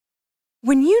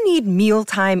When you need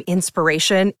mealtime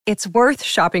inspiration, it's worth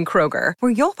shopping Kroger,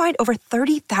 where you'll find over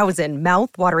 30,000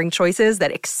 mouth-watering choices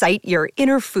that excite your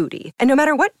inner foodie. And no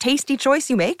matter what tasty choice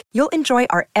you make, you'll enjoy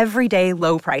our everyday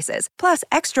low prices, plus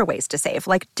extra ways to save,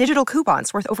 like digital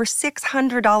coupons worth over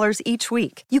 $600 each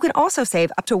week. You can also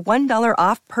save up to $1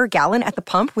 off per gallon at the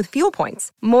pump with fuel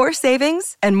points. More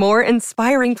savings and more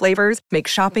inspiring flavors make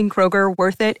shopping Kroger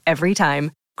worth it every time.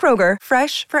 Kroger,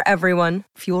 fresh for everyone.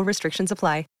 Fuel restrictions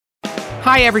apply.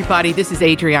 Hi, everybody. This is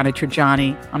Adriana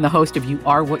Trajani. I'm the host of You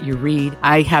Are What You Read.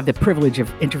 I have the privilege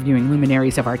of interviewing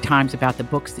luminaries of our times about the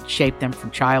books that shaped them from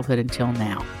childhood until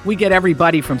now. We get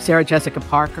everybody from Sarah Jessica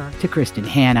Parker to Kristen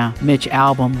Hanna, Mitch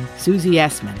Albom, Susie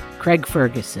Essman, Craig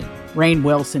Ferguson, Rainn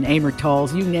Wilson, Amor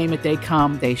Tolls, you name it, they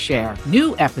come, they share.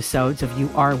 New episodes of You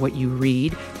Are What You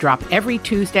Read drop every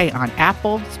Tuesday on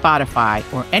Apple, Spotify,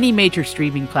 or any major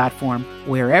streaming platform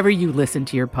wherever you listen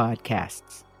to your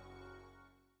podcasts.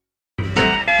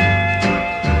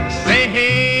 Say,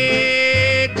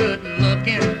 hey, good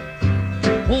looking,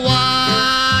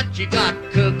 what you got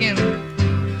cooking?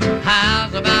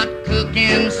 How's about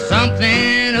cooking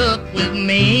something up with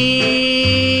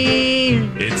me?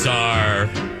 It's our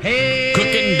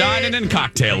cooking, dining, and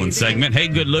cocktailing segment. Hey,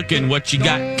 good looking, what you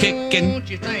got kicking?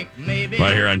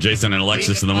 Right here on Jason and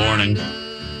Alexis in the morning.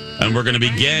 And we're going to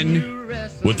begin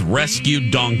with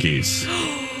rescued donkeys.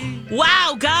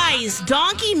 Wow, guys,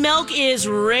 donkey milk is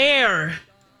rare.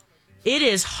 It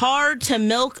is hard to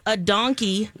milk a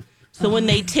donkey. So when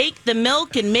they take the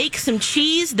milk and make some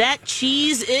cheese, that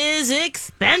cheese is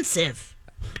expensive.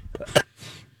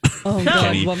 Oh,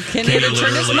 God. Well, Kenny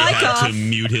turn his mic had off. to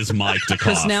mute his mic to cough.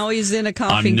 Because now he's in a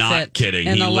coughing fit. I'm not kidding.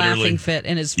 And He a literally- laughing fit,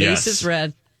 and his face is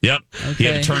red. Yep. He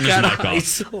had to turn his Gotta mic off.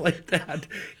 isolate that.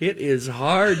 It is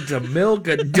hard to milk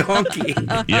a donkey.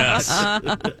 Yes,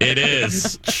 it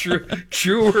is.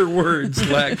 Truer words,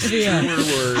 Lex. Yeah. Truer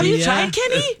words. Have you tried,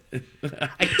 Kenny?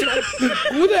 I don't.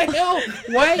 Who the hell?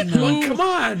 Wait, come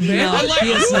on, man. No,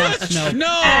 he is not. No. No.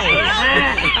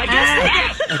 I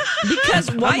guess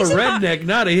Because why I'm a is it hard? redneck,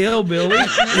 not a hillbilly.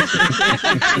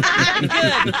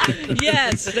 Good.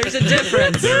 Yes, there's a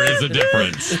difference. There is a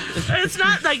difference. it's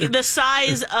not like the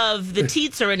size of the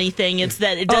teats or anything. It's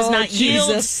that it does not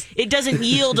Jesus. yield. It doesn't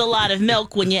yield a lot of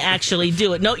milk when you actually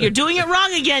do it. No, you're doing it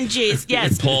wrong again, Jace.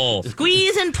 Yes. Pull.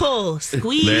 Squeeze and pull.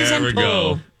 Squeeze There and we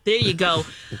pull. go. There you go.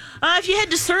 If you head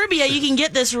to Serbia, you can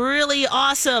get this really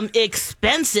awesome,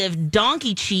 expensive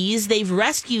donkey cheese. They've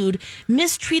rescued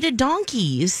mistreated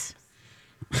donkeys.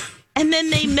 And then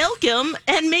they milk them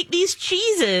and make these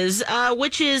cheeses,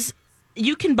 which is,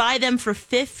 you can buy them for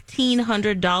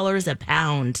 $1,500 a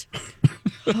pound.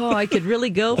 Oh, I could really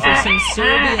go for some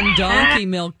Serbian donkey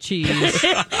milk cheese.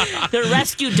 They're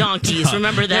rescued donkeys.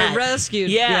 Remember that? They're rescued.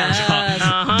 Yeah. Yes.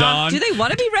 Don, Do they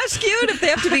want to be rescued if they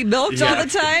have to be milked all the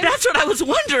time? That's what I was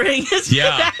wondering. Is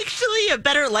Yeah. it actually a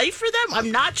better life for them?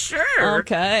 I'm not sure.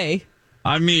 Okay.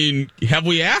 I mean, have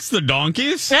we asked the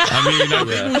donkeys? I mean, I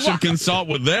think we should consult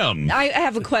with them. I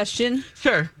have a question.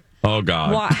 Sure. Oh,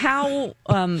 God.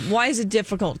 Why is it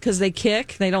difficult? Because they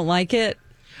kick? They don't like it?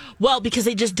 Well, because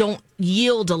they just don't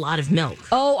yield a lot of milk.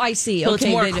 Oh, I see. So okay,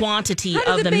 it's more they- quantity How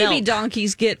do of the the baby milk.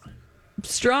 donkeys get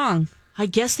strong? I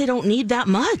guess they don't need that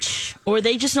much. Or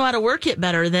they just know how to work it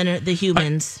better than the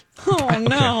humans. Oh,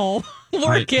 no.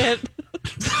 Work it.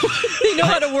 They know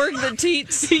how to work the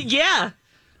teats. Yeah.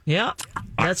 Yeah.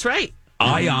 That's right.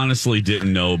 I honestly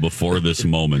didn't know before this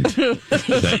moment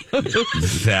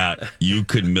that you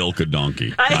could milk a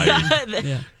donkey.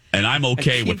 And I'm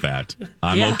okay with that.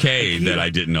 I'm okay that I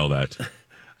didn't know that.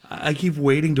 I keep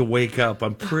waiting to wake up.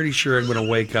 I'm pretty sure I'm going to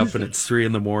wake up and it's 3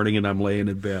 a.m. and I'm laying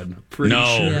in bed. I'm pretty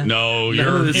sure. No, None you're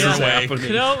of this is awake.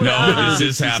 happening. No, this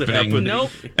is happening. Nope.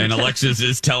 And Alexis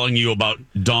is telling you about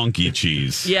donkey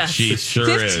cheese. Yes. She sure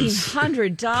is.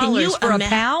 $1,500 for a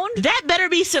pound? That better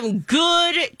be some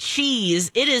good cheese.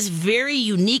 It is very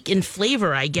unique in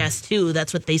flavor, I guess, too.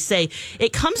 That's what they say.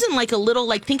 It comes in like a little,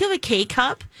 like, think of a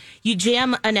K-cup. You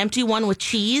jam an empty one with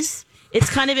cheese. It's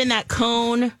kind of in that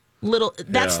cone.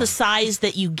 That's the size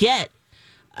that you get.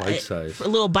 Bite size. A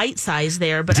little bite size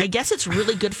there. But I guess it's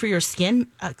really good for your skin.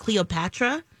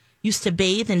 Cleopatra used to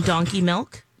bathe in donkey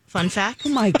milk. Fun fact. Oh,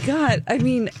 my God. I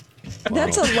mean,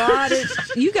 that's a lot.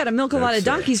 You got to milk a lot of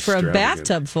donkeys for a extravagant.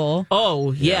 bathtub full.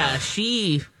 Oh, yeah.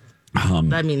 She, I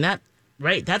mean,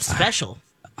 that's special.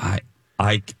 I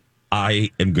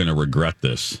am going to regret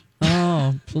this,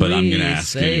 Oh, please. but I'm going to ask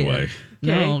say anyway. it.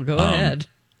 No, go ahead.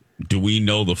 Do we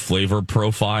know the flavor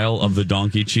profile of the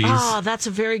donkey cheese? Oh, that's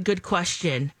a very good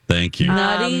question. Thank you.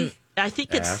 Nutty. I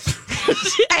think it's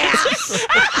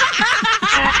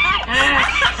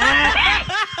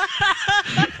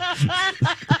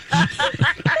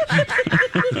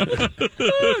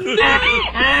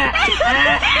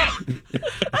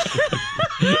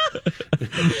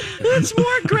It's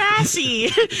more grassy.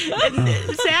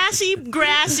 Sassy,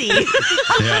 grassy.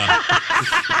 Yeah.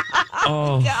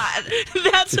 Oh. God,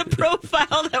 that's a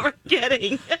profile that we're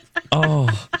getting. Oh.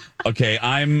 Okay,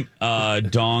 I'm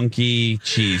donkey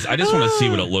cheese. I just want to see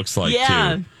what it looks like,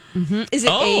 too. Is it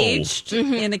Oh. aged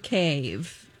in a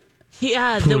cave?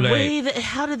 Yeah, the Poulet. way that,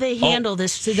 how do they handle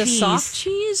this Is it a cheese? soft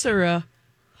cheese or a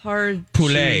hard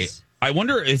Poulet. cheese? I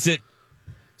wonder, is it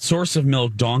source of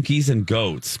milk, donkeys and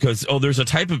goats? Because, there's a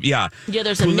type of, Yeah,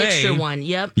 there's a Poulet- mixture one.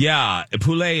 Yep. Yeah,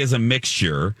 poulet is a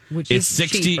mixture. Which it's is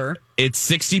cheaper. It's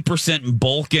 60%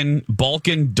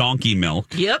 Balkan donkey milk.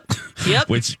 Yep. Yep.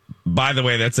 Which, by the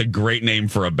way, that's a great name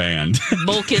for a band.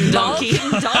 Balkan donkey.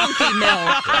 Donkey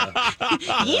milk.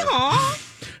 Yeah.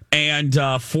 And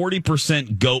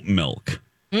 40% goat milk.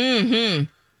 Mm-hmm.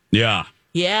 Yeah.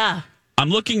 Yeah. I'm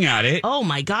looking at it. Oh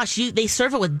my gosh, they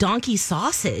serve it with donkey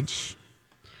sausage.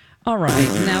 All right.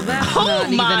 Now that's Oh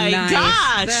not my even nice.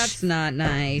 gosh. That's not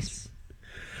nice.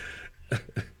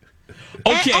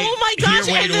 Okay. Oh my gosh,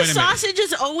 Here, wait and a the minute. sausage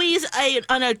is always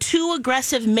on a too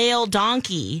aggressive male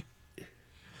donkey.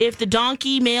 If the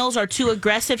donkey males are too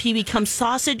aggressive, he becomes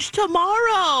sausage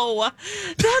tomorrow.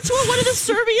 That's what one of the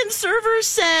Serbian servers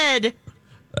said.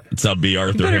 That's how B.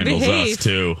 Arthur better handles behave. us,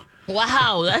 too.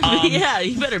 Wow. Yeah,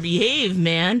 you better behave,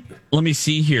 man. Let me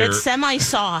see here. It's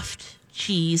semi-soft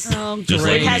cheese. Oh, Just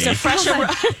great. like It has me. a fresh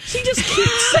aroma. She just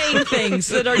keeps saying things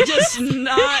that are just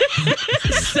not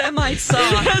It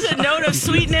semi-soft. has a note of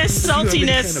sweetness, Do you have any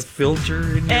kind of saltiness,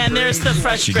 filter in your and there's the brain?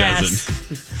 fresh She grass.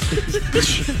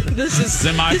 doesn't.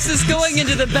 This is going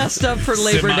into the best of for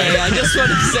Labor Semi- Day. I just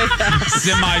wanted to say that.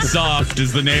 Semi-soft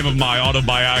is the name of my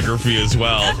autobiography as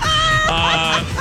well.